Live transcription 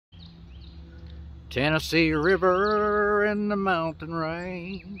Tennessee River and the mountain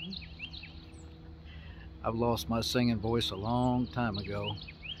rain. I've lost my singing voice a long time ago,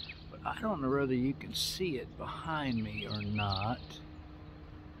 but I don't know whether you can see it behind me or not.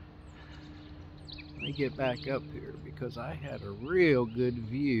 Let me get back up here because I had a real good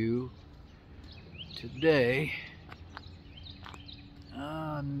view today.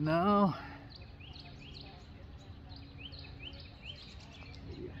 No.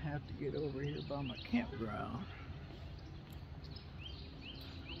 You have to get over here by my campground.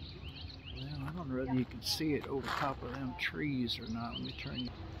 Well, I don't know whether you can see it over top of them trees or not. Let me turn you.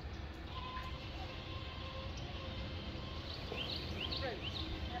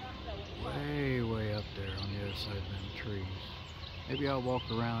 Way up there on the other side of them trees. Maybe I'll walk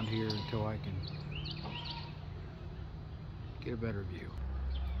around here until I can get a better view.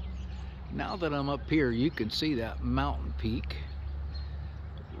 Now that I'm up here, you can see that mountain peak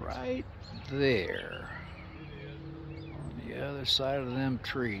right there on the other side of them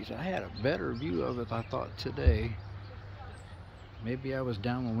trees. I had a better view of it, I thought, today. Maybe I was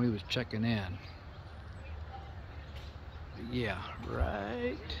down when we was checking in. But yeah,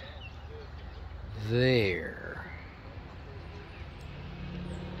 right there.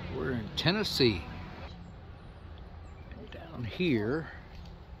 We're in Tennessee. And down here,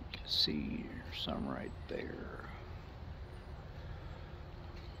 you can see some right there.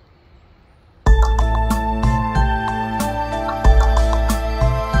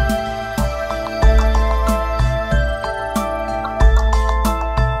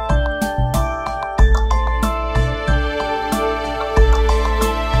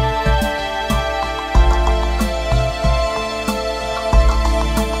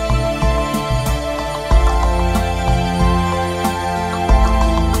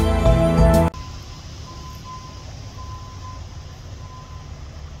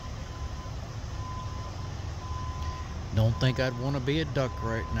 Don't think I'd want to be a duck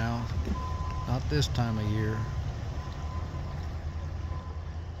right now. Not this time of year.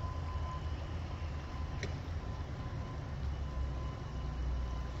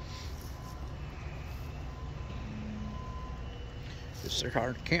 This is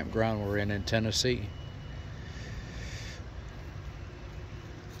our campground we're in Tennessee.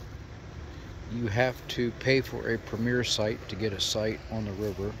 You have to pay for a premier site to get a site on the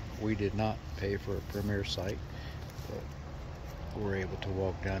river. We did not pay for a premier site, but we're able to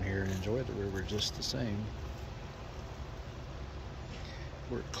walk down here and enjoy the river just the same.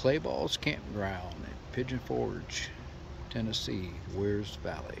 We're at Clayballs Campground at Pigeon Forge, Tennessee, Wears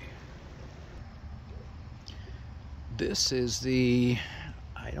Valley. This is the,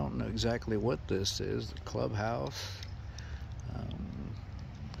 I don't know exactly what this is, the clubhouse,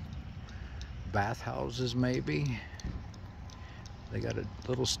 bathhouses maybe. They got a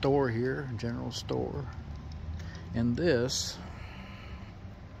little store here, general store. And this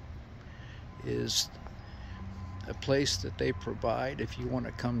is a place that they provide if you want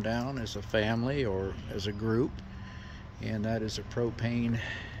to come down as a family or as a group. And that is a propane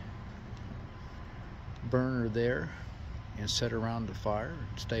burner there and sit around the fire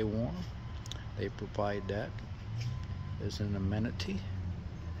and stay warm. They provide that as an amenity.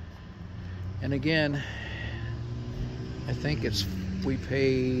 And again, I think we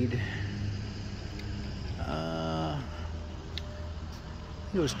paid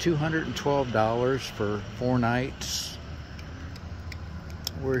it was $212 for 4 nights.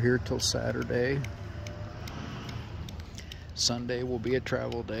 We're here till Saturday. Sunday will be a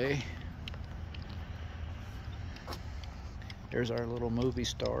travel day. There's our little movie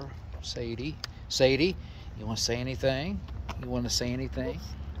star, Sadie. Sadie, you want to say anything? You want to say anything?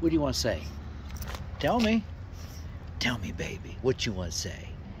 What do you want to say? Tell me. Tell me, baby, what you want to say.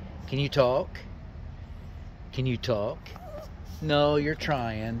 Can you talk? Can you talk? No, you're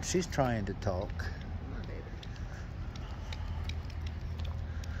trying. She's trying to talk. Come on, baby.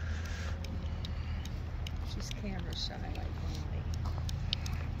 She's camera shy like me.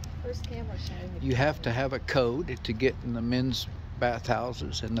 Where's camera shy? You have to have a code to get in the men's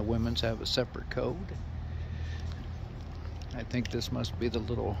bathhouses, and the women's have a separate code. I think this must be the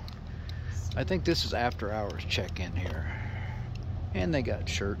little, I think this is after hours check-in here. And they got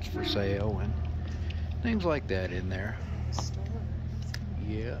shirts for sale and things like that in there. Store.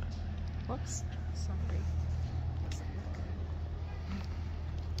 Yeah. Whoops. Sorry.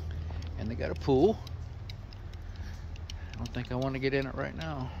 And they got a pool. I don't think I want to get in it right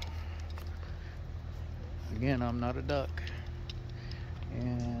now. Again, I'm not a duck.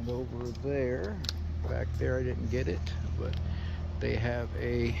 And over there, back there, I didn't get it, but they have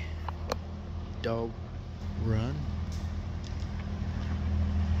a dog run.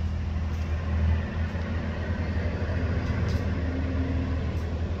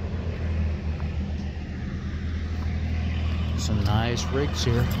 Some nice rigs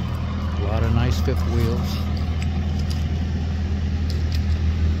here. A lot of nice fifth wheels.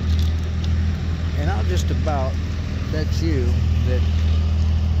 And I'll just about bet you that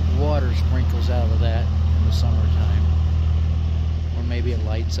water sprinkles out of that in the summertime. Or maybe it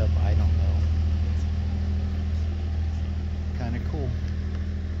lights up, I don't know. Kind of cool.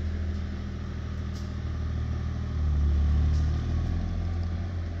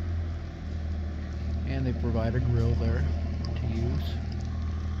 And they provide a grill there to use.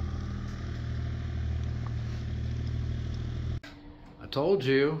 I told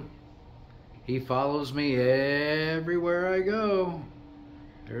you, he follows me everywhere I go.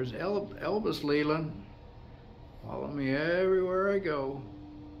 There's Elvis Leland. Follow me everywhere I go.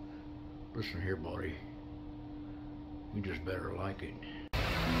 Listen here, buddy. You just better like it.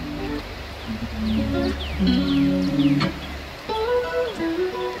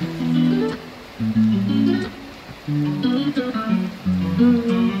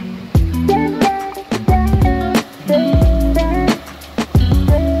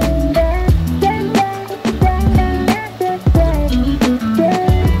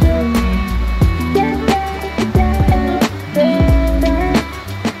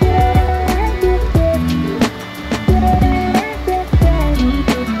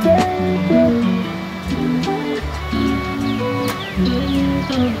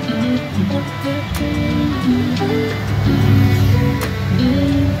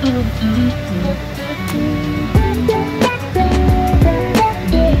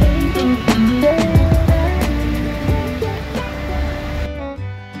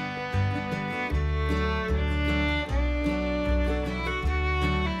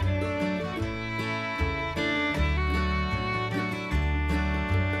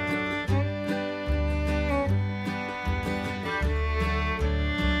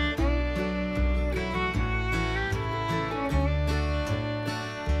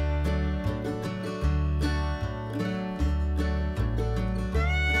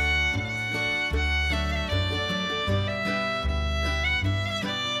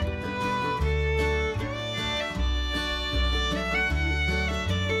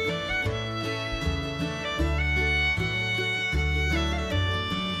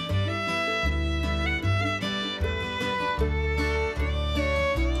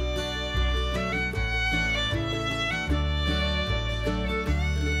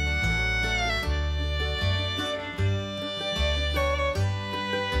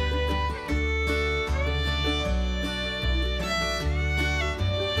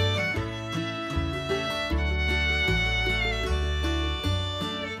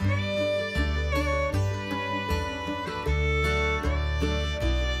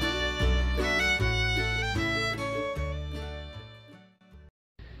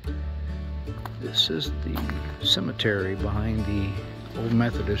 This is the cemetery behind the old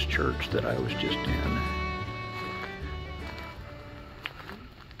Methodist church that I was just in.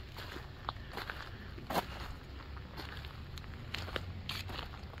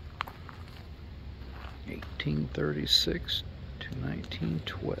 (1836 to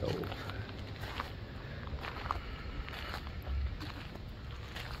 1912).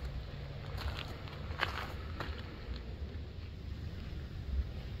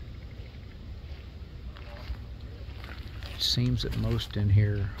 Seems that most in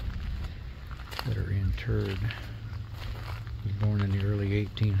here that are interred was born in the early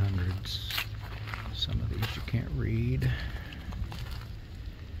 1800s. Some of these you can't read.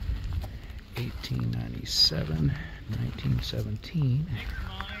 1897, 1917,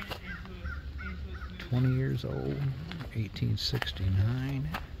 20 years old, 1869,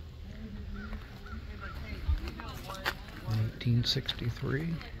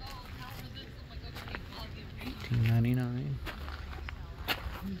 1863, 1899.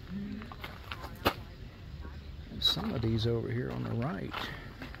 And some of these over here on the right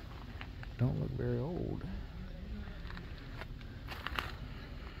don't look very old.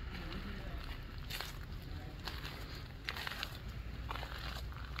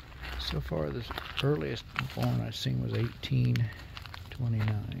 So far, this earliest born I've seen was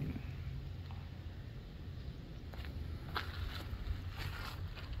 1829.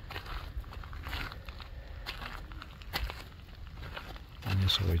 And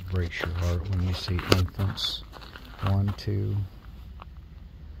this always breaks your heart when you see infants. Two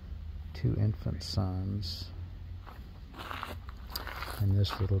infant sons. And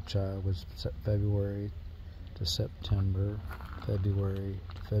this little child was February to September, February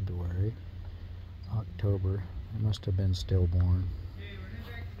to February, October. It must have been stillborn.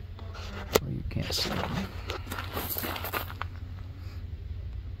 Well, you can't see them.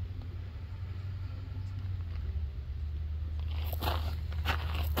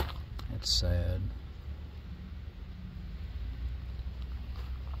 sad.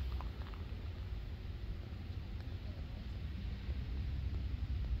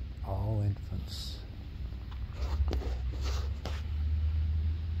 All infants.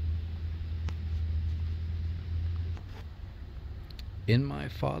 In my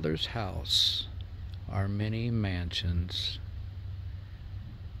Father's house are many mansions.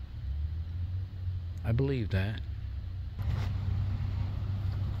 I believe that.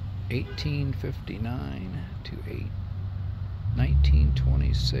 1859 to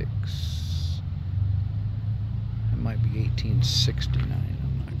 1926. It might be 1869,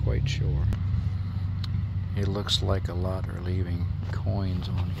 I'm not quite sure. It looks like a lot are leaving coins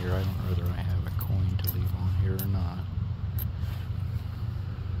on here. I don't know whether I have a coin to leave on here or not.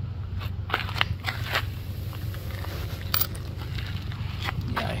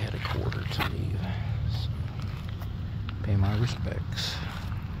 Yeah, I had a quarter to leave. So, pay my respects.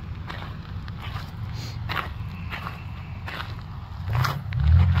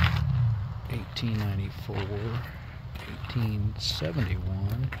 $18.94,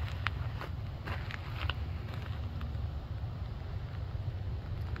 1871.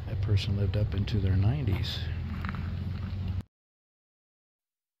 That person lived up into their 90s.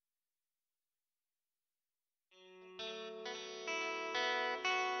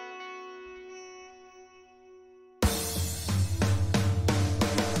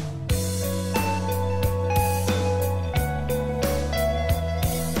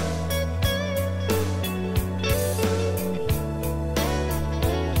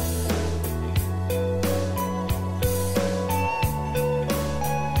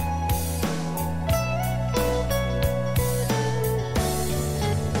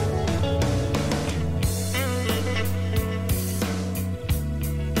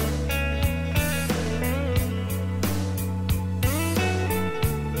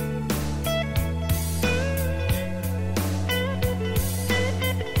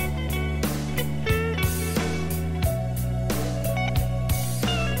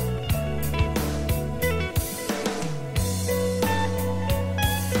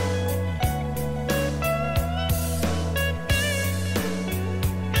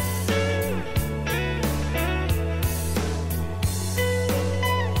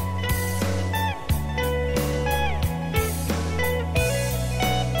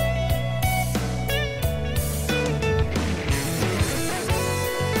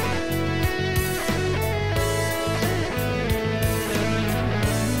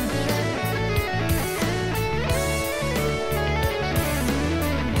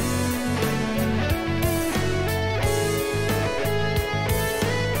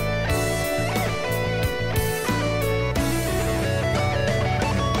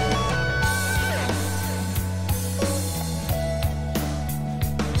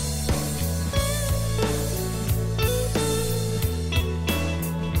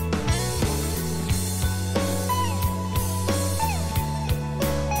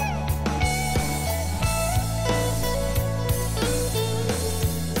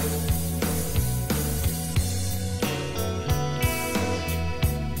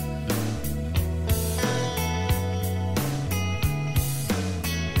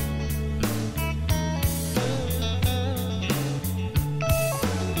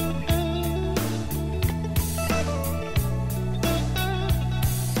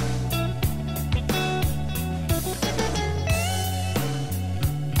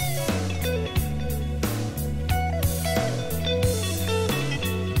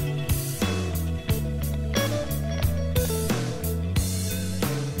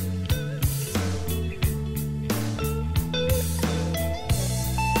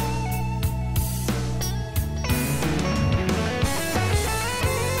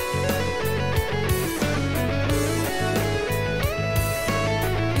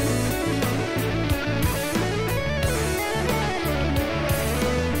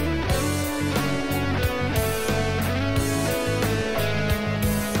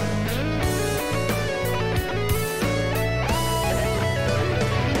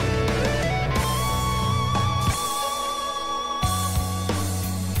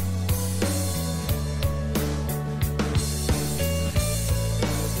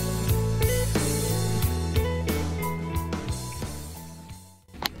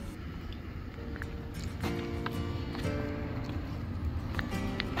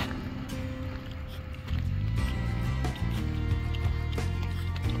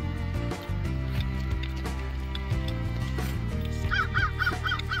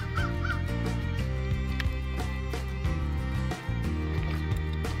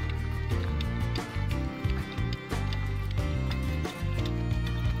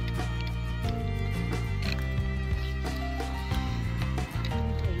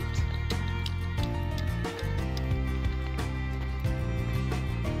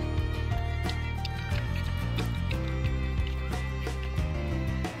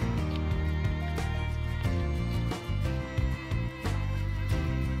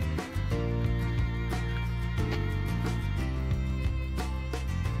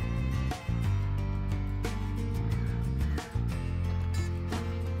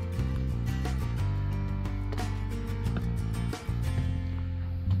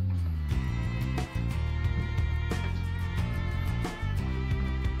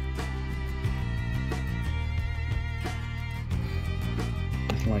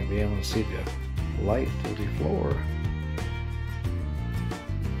 be able to see the light through the floor.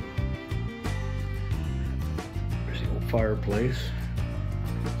 There's the old fireplace.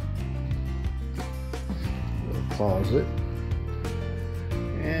 Little closet.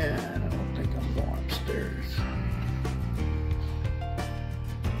 And I don't think I'm going upstairs.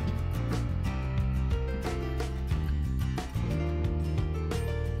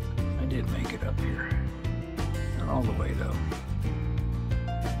 I did make it up here. Not all the way though.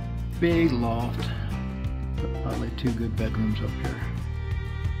 Big loft. Probably 2 good bedrooms up here.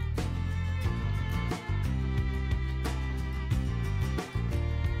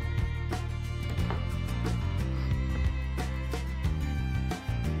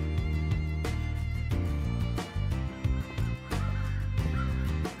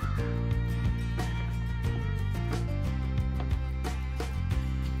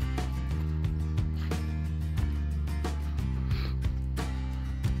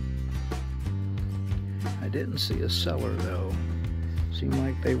 I didn't see a cellar though. Seemed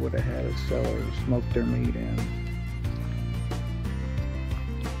like they would have had a cellar to smoke their meat in.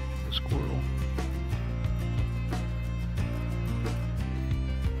 The squirrel.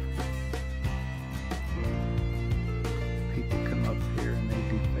 People come up here and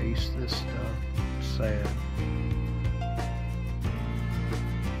they deface this stuff. Sad.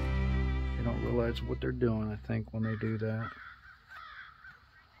 They don't realize what they're doing, I think, when they do that.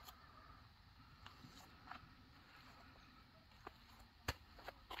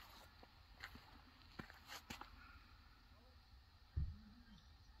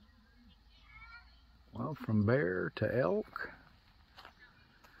 Well, from bear to elk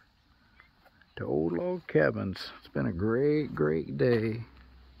to old log cabins. It's been a great, great day.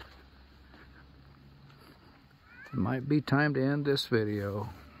 It might be time to end this video.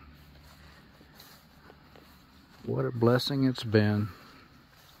 What a blessing it's been.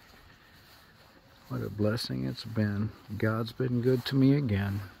 What a blessing it's been. God's been good to me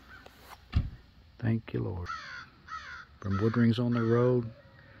again. Thank you, Lord. From Wood Rings on the Road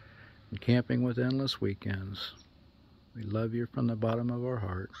and Camping with Endless Weekends. We love you from the bottom of our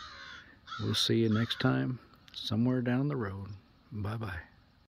heart. We'll see you next time, somewhere down the road. Bye-bye.